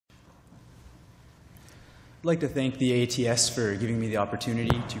I'd like to thank the AATS for giving me the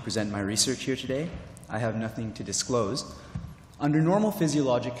opportunity to present my research here today. I have nothing to disclose. Under normal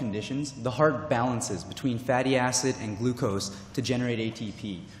physiologic conditions, the heart balances between fatty acid and glucose to generate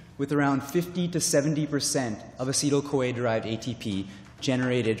ATP, with around 50 to 70% of acetyl-CoA-derived ATP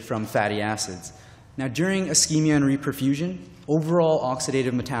generated from fatty acids. Now, during ischemia and reperfusion, overall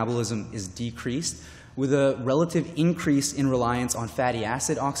oxidative metabolism is decreased, with a relative increase in reliance on fatty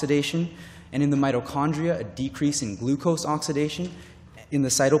acid oxidation, and in the mitochondria, a decrease in glucose oxidation. In the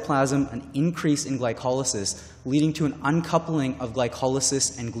cytoplasm, an increase in glycolysis, leading to an uncoupling of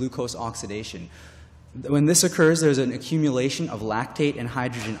glycolysis and glucose oxidation. When this occurs, there's an accumulation of lactate and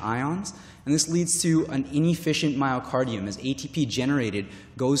hydrogen ions, and this leads to an inefficient myocardium as ATP generated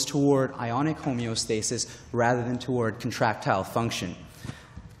goes toward ionic homeostasis rather than toward contractile function.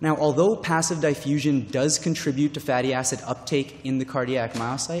 Now, although passive diffusion does contribute to fatty acid uptake in the cardiac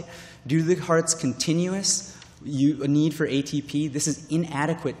myocyte, due to the heart's continuous need for ATP, this is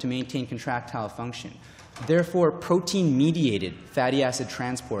inadequate to maintain contractile function. Therefore, protein-mediated fatty acid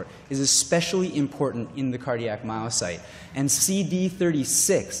transport is especially important in the cardiac myocyte, and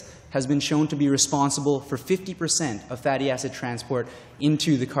CD36 has been shown to be responsible for 50% of fatty acid transport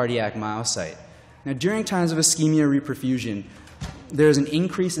into the cardiac myocyte. Now, during times of ischemia reperfusion, there is an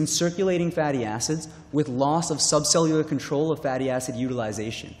increase in circulating fatty acids with loss of subcellular control of fatty acid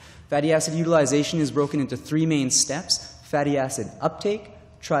utilization. Fatty acid utilization is broken into three main steps: fatty acid uptake,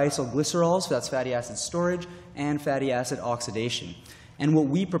 triacylglycerols, that's fatty acid storage, and fatty acid oxidation. And what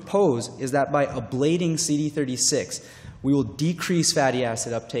we propose is that by ablating CD36, we will decrease fatty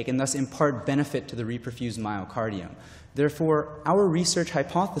acid uptake and thus impart benefit to the reperfused myocardium. Therefore, our research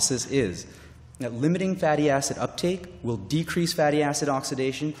hypothesis is that limiting fatty acid uptake will decrease fatty acid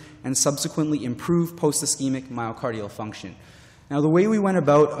oxidation and subsequently improve post-ischemic myocardial function. Now, the way we went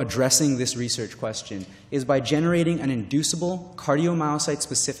about addressing this research question is by generating an inducible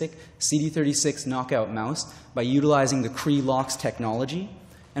cardiomyocyte-specific CD36 knockout mouse by utilizing the Cree-LOX technology.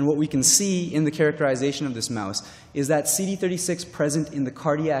 And what we can see in the characterization of this mouse is that CD36 present in the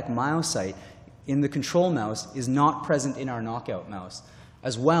cardiac myocyte in the control mouse is not present in our knockout mouse.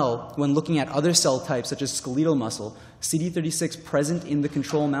 As well, when looking at other cell types such as skeletal muscle, CD36 present in the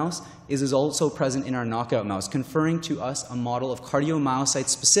control mouse is also present in our knockout mouse, conferring to us a model of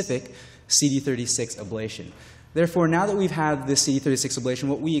cardiomyocyte-specific CD36 ablation. Therefore, now that we've had this CD36 ablation,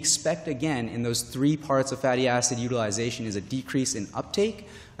 what we expect again in those three parts of fatty acid utilization is a decrease in uptake,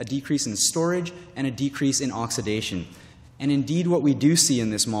 a decrease in storage, and a decrease in oxidation. And indeed, what we do see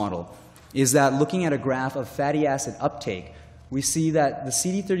in this model is that looking at a graph of fatty acid uptake, we see that the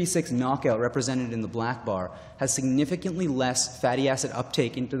CD36 knockout represented in the black bar has significantly less fatty acid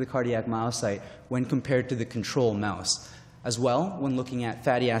uptake into the cardiac myocyte when compared to the control mouse. As well, when looking at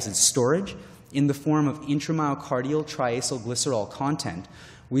fatty acid storage in the form of intramyocardial triacylglycerol content,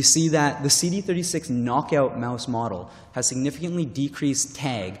 we see that the CD36 knockout mouse model has significantly decreased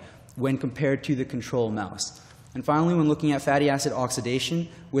TAG when compared to the control mouse. And finally, when looking at fatty acid oxidation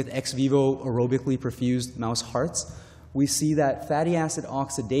with ex vivo aerobically perfused mouse hearts, we see that fatty acid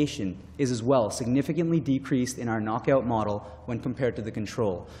oxidation is as well significantly decreased in our knockout model when compared to the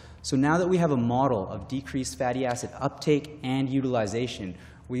control. So now that we have a model of decreased fatty acid uptake and utilization,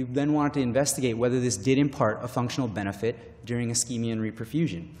 we then wanted to investigate whether this did impart a functional benefit during ischemia and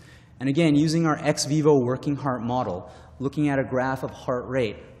reperfusion. And again, using our ex vivo working heart model, looking at a graph of heart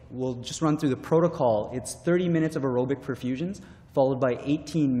rate, we'll just run through the protocol. It's 30 minutes of aerobic perfusions, followed by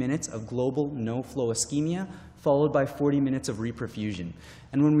 18 minutes of global no-flow ischemia, followed by 40 minutes of reperfusion.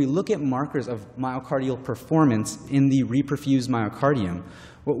 And when we look at markers of myocardial performance in the reperfused myocardium,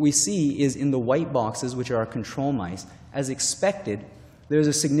 what we see is in the white boxes, which are our control mice, as expected, there's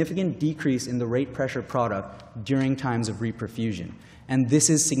a significant decrease in the rate pressure product during times of reperfusion. And this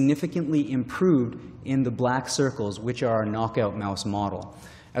is significantly improved in the black circles, which are our knockout mouse model.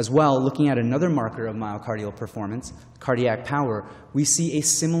 As well, looking at another marker of myocardial performance, cardiac power, we see a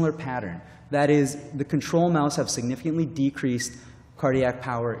similar pattern. That is, the control mouse have significantly decreased cardiac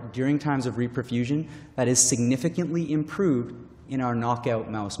power during times of reperfusion that is significantly improved in our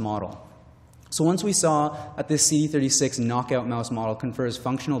knockout mouse model. So once we saw that this CD36 knockout mouse model confers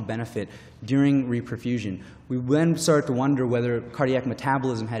functional benefit during reperfusion, we then started to wonder whether cardiac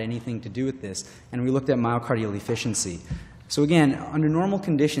metabolism had anything to do with this, and we looked at myocardial efficiency. So again, under normal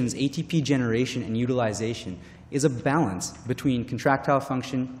conditions, ATP generation and utilization is a balance between contractile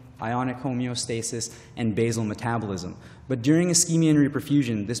function, ionic homeostasis, and basal metabolism. But during ischemia and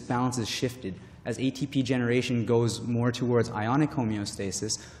reperfusion, this balance is shifted as ATP generation goes more towards ionic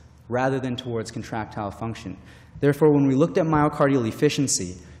homeostasis rather than towards contractile function. Therefore, when we looked at myocardial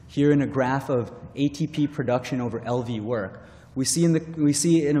efficiency, here in a graph of ATP production over LV work. We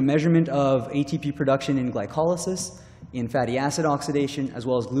see in a measurement of ATP production in glycolysis, in fatty acid oxidation, as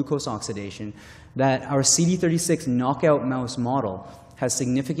well as glucose oxidation, that our CD36 knockout mouse model has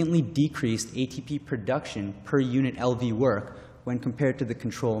significantly decreased ATP production per unit LV work when compared to the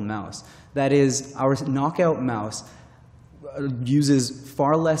control mouse. That is, our knockout mouse uses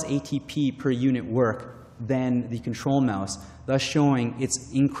far less ATP per unit work than the control mouse, thus showing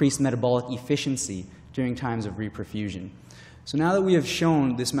its increased metabolic efficiency during times of reperfusion. So now that we have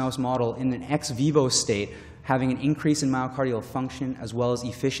shown this mouse model in an ex vivo state, having an increase in myocardial function as well as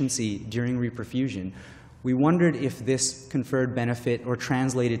efficiency during reperfusion, we wondered if this conferred benefit or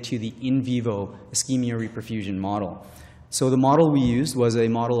translated to the in vivo ischemia reperfusion model. So the model we used was a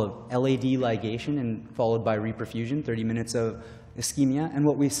model of LAD ligation and followed by reperfusion, 30 minutes of ischemia. And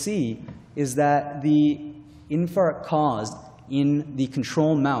what we see is that the infarct caused in the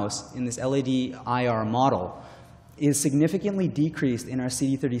control mouse in this LAD IR model is significantly decreased in our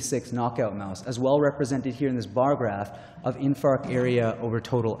CD36 knockout mouse, as well represented here in this bar graph of infarct area over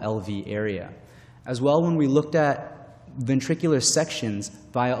total LV area. As well, when we looked at ventricular sections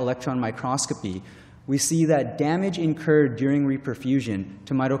via electron microscopy, we see that damage incurred during reperfusion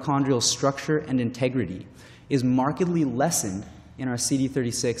to mitochondrial structure and integrity is markedly lessened in our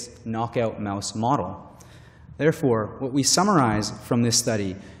CD36 knockout mouse model. Therefore, what we summarize from this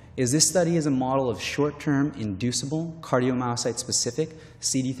study is a model of short-term inducible cardiomyocyte-specific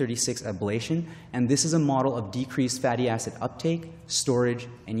CD36 ablation, and this is a model of decreased fatty acid uptake, storage,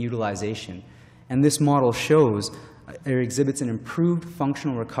 and utilization. And this model shows or exhibits an improved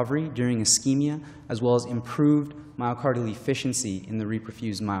functional recovery during ischemia, as well as improved myocardial efficiency in the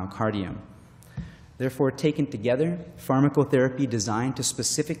reperfused myocardium. Therefore, taken together, pharmacotherapy designed to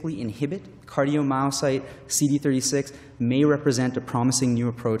specifically inhibit cardiomyocyte CD36 may represent a promising new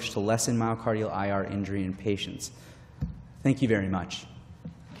approach to lessen myocardial IR injury in patients. Thank you very much.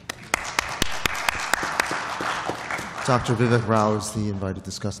 Dr. Vivek Rao is the invited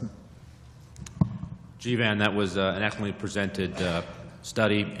discussant. Jeevan, that was an excellently presented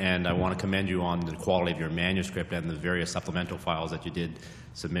study, and I want to commend you on the quality of your manuscript and the various supplemental files that you did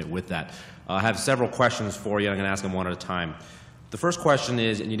submit with that. I have several questions for you. I'm going to ask them one at a time. The first question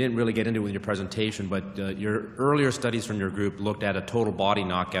is, and you didn't really get into it in your presentation, but your earlier studies from your group looked at a total body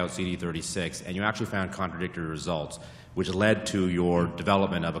knockout CD36, and you actually found contradictory results, which led to your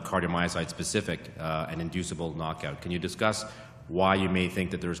development of a cardiomyocyte-specific and inducible knockout. Can you discuss why you may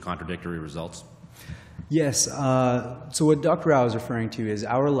think that there's contradictory results? Yes. So what Dr. Rao is referring to is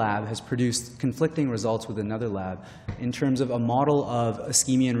our lab has produced conflicting results with another lab in terms of a model of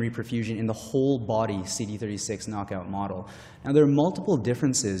ischemia and reperfusion in the whole body CD36 knockout model. Now, there are multiple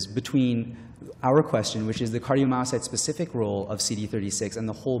differences between our question, which is the cardiomyocyte-specific role of CD36, and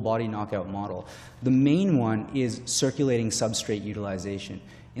the whole body knockout model. The main one is circulating substrate utilization.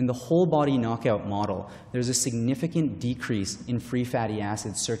 In the whole body knockout model, there's a significant decrease in free fatty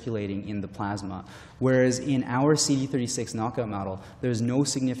acids circulating in the plasma, whereas in our CD36 knockout model, there's no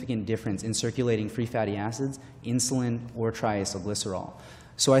significant difference in circulating free fatty acids, insulin, or triacylglycerol.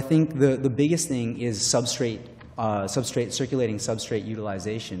 So I think the biggest thing is circulating substrate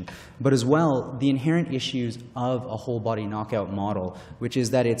utilization, but as well the inherent issues of a whole body knockout model, which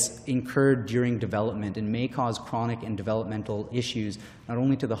is that it's incurred during development and may cause chronic and developmental issues not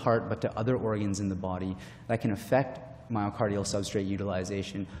only to the heart but to other organs in the body that can affect myocardial substrate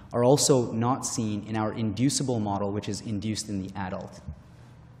utilization, are also not seen in our inducible model, which is induced in the adult.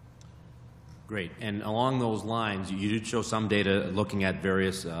 Great. And along those lines, you did show some data looking at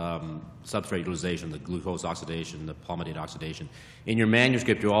various substrate utilization, the glucose oxidation, the palmitate oxidation. In your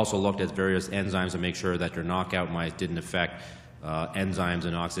manuscript, you also looked at various enzymes to make sure that your knockout mice didn't affect enzymes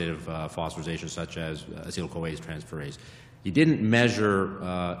and oxidative phosphorylation, such as acetyl-CoA's transferase. You didn't measure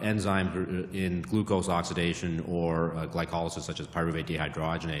enzymes in glucose oxidation or glycolysis, such as pyruvate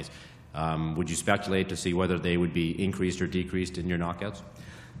dehydrogenase. Would you speculate to see whether they would be increased or decreased in your knockouts?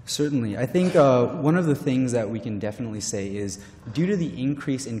 Certainly. I think one of the things that we can definitely say is due to the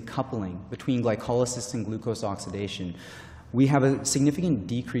increase in coupling between glycolysis and glucose oxidation, we have a significant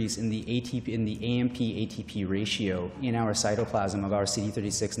decrease in the AMP-ATP ratio in our cytoplasm of our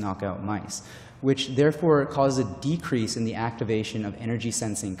CD36 knockout mice, which therefore causes a decrease in the activation of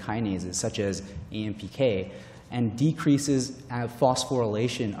energy-sensing kinases, such as AMPK, and decreases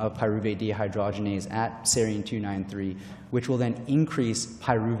phosphorylation of pyruvate dehydrogenase at serine 293, which will then increase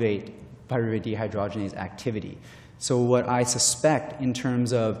pyruvate dehydrogenase activity. So what I suspect in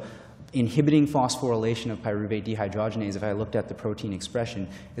terms of inhibiting phosphorylation of pyruvate dehydrogenase, if I looked at the protein expression,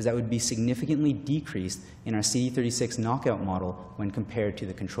 is that would be significantly decreased in our CD36 knockout model when compared to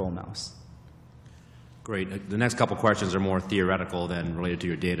the control mouse. Great. The next couple questions are more theoretical than related to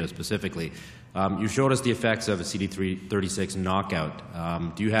your data specifically. You showed us the effects of a CD36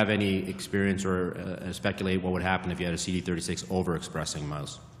 knockout. Do you have any experience or speculate what would happen if you had a CD36 overexpressing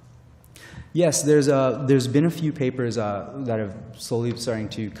mouse? Yes, there's been a few papers that have slowly starting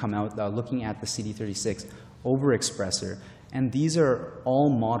to come out looking at the CD36 overexpressor, and these are all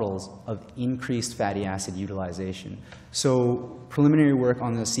models of increased fatty acid utilization. So preliminary work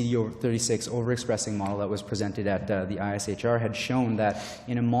on the CD36 overexpressing model that was presented at the ISHR had shown that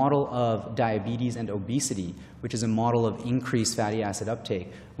in a model of diabetes and obesity, which is a model of increased fatty acid uptake,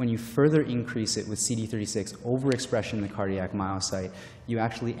 when you further increase it with CD36 overexpression in the cardiac myocyte, you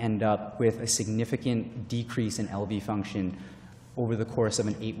actually end up with a significant decrease in LV function over the course of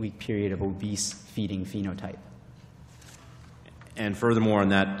an 8-week period of obese feeding phenotype. And furthermore, on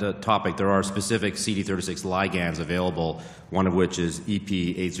that topic, there are specific CD36 ligands available, one of which is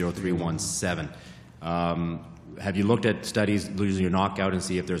EP80317. Have you looked at studies using your knockout and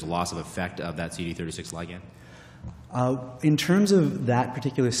see if there's a loss of effect of that CD36 ligand? In terms of that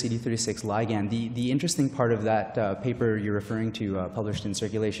particular CD36 ligand, the interesting part of that paper you're referring to, published in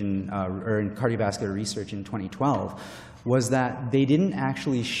Circulation or in Cardiovascular Research in 2012, was that they didn't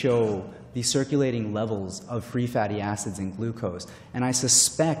actually show the circulating levels of free fatty acids and glucose. And I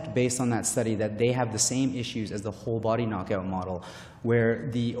suspect, based on that study, that they have the same issues as the whole body knockout model, where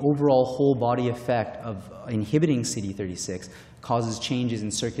the overall whole body effect of inhibiting CD36 causes changes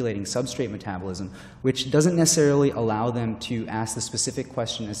in circulating substrate metabolism, which doesn't necessarily allow them to ask the specific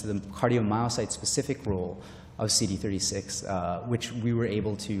question as to the cardiomyocyte-specific role of CD36, which we were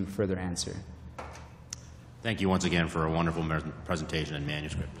able to further answer. Thank you once again for a wonderful presentation and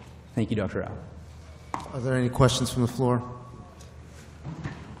manuscript. Thank you, Dr. Rao. Are there any questions from the floor?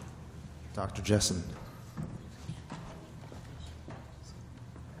 Dr. Jessen.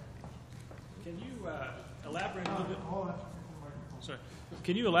 Can you elaborate a little bit? Sorry.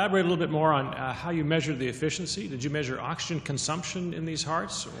 Can you elaborate a little bit more on how you measured the efficiency? Did you measure oxygen consumption in these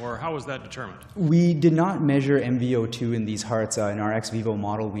hearts, or how was that determined? We did not measure MVO2 in these hearts. In our ex vivo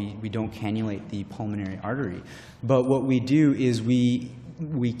model, we don't cannulate the pulmonary artery. But what we do is we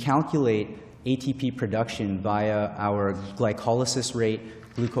calculate ATP production via our glycolysis rate,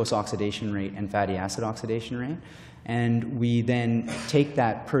 glucose oxidation rate, and fatty acid oxidation rate. And we then take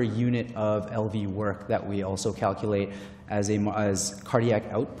that per unit of LV work that we also calculate as cardiac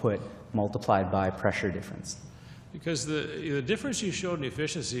output multiplied by pressure difference. Because the difference you showed in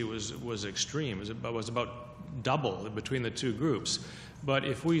efficiency was extreme. It was about double between the two groups. But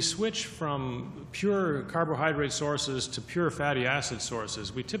if we switch from pure carbohydrate sources to pure fatty acid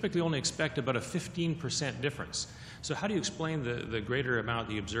sources, we typically only expect about a 15% difference. So how do you explain the greater amount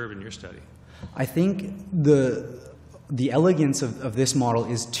that you observed in your study? I think the elegance of this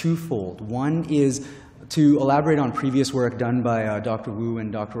model is twofold. One is to elaborate on previous work done by Dr. Wu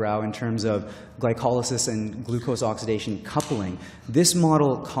and Dr. Rao in terms of glycolysis and glucose oxidation coupling. This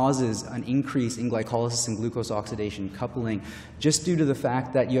model causes an increase in glycolysis and glucose oxidation coupling just due to the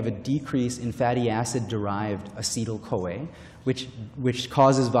fact that you have a decrease in fatty acid-derived acetyl-CoA, which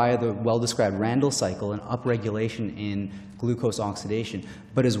causes, via the well-described Randall cycle, an upregulation in glucose oxidation.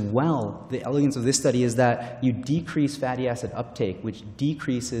 But as well, the elegance of this study is that you decrease fatty acid uptake, which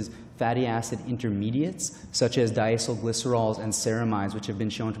decreases fatty acid intermediates, such as diacylglycerols and ceramides, which have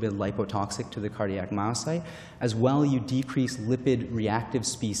been shown to be lipotoxic to the cardiac myocyte. As well, you decrease lipid reactive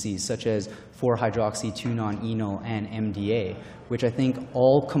species, such as 4-hydroxy-2-non-enol and MDA, which I think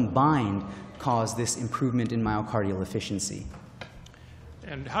all combined cause this improvement in myocardial efficiency.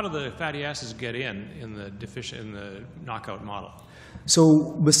 And how do the fatty acids get in the knockout model?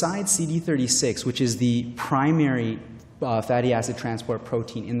 So besides CD36, which is the primary fatty acid transport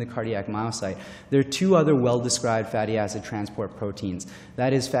protein in the cardiac myocyte, there are two other well-described fatty acid transport proteins.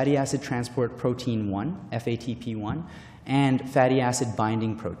 That is fatty acid transport protein 1, FATP1, and fatty acid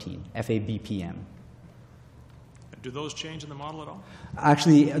binding protein, FABPM. Do those change in the model at all?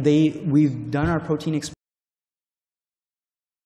 Actually, we've done our protein expression